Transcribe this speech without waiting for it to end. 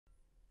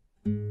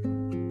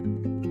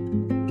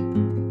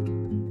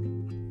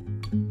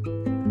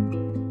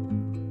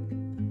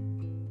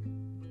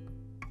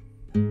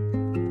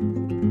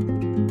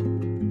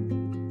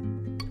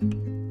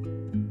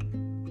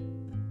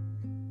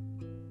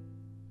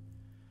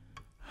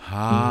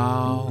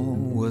How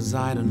was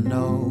I to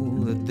know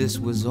that this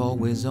was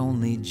always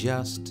only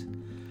just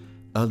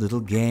a little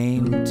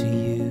game to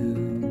you?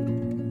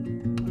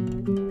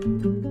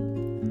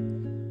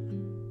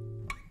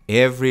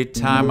 Every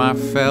time I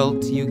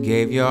felt you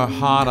gave your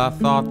heart, I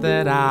thought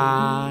that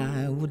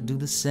I would do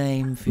the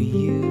same for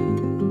you.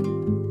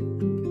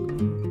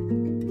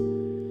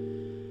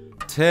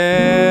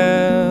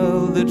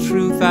 Tell the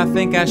truth, I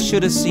think I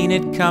should have seen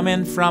it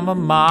coming from a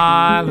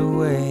mile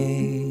away.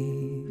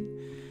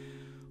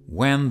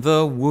 When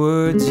the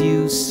words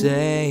you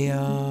say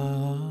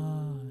are,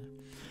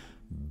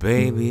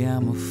 baby,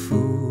 I'm a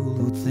fool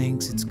who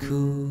thinks it's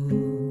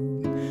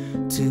cool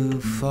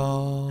to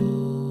fall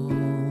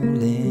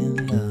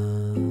in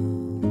love.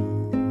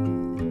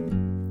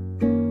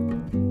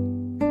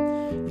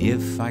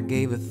 If I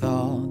gave a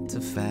thought to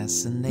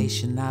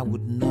fascination, I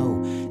would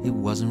know it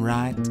wasn't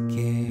right to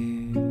care.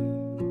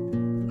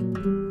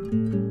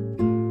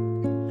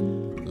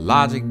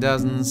 Logic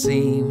doesn't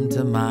seem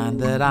to mind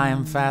that I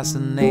am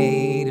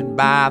fascinated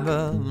by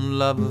the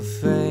love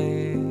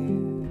affair.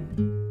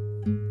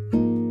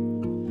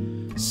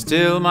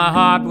 Still my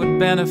heart would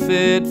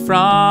benefit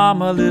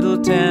from a little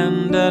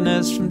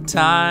tenderness from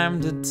time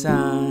to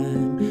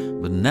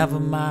time. But never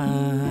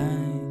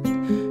mind,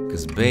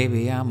 'cause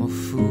baby, I'm a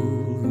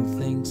fool who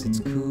thinks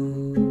it's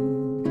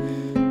cool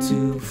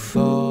to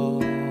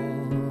fall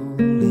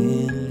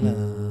in love.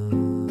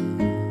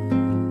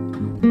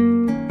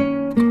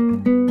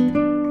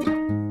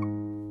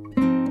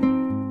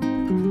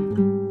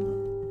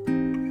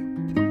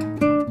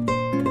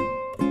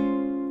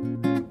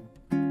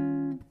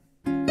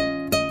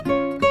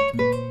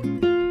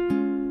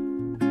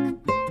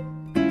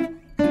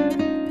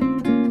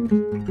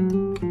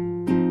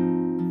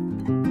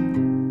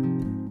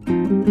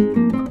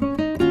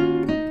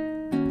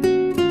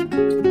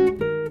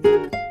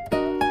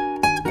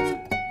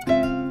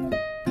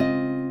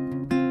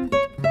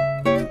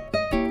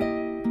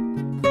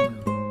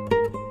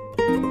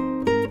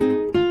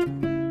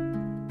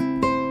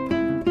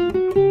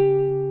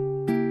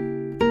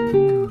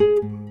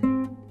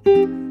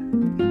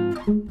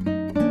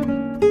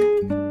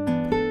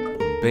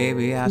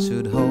 Baby, I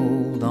should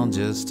hold on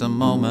just a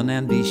moment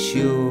and be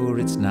sure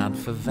it's not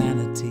for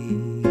vanity.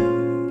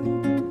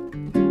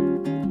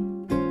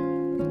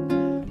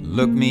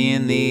 Look me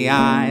in the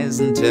eyes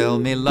and tell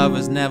me love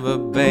is never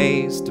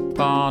based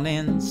upon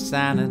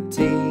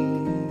insanity.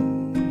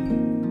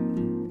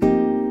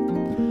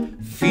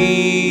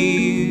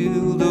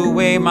 Feel the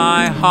way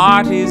my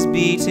heart is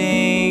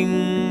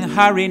beating.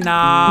 Hurry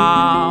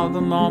now,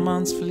 the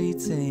moment's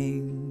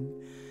fleeting.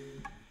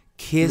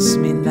 Kiss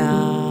me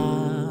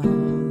now,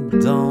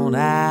 don't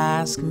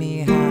ask me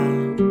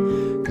how,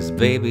 'cause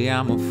baby,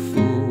 I'm a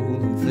fool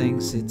who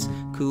thinks it's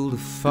cool to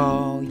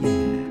fall,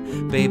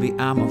 yeah. Baby,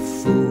 I'm a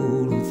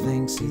fool who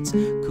thinks it's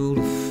cool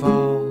to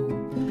fall.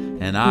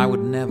 And I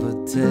would never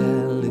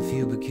tell if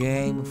you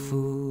became a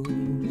fool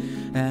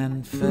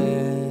and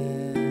fell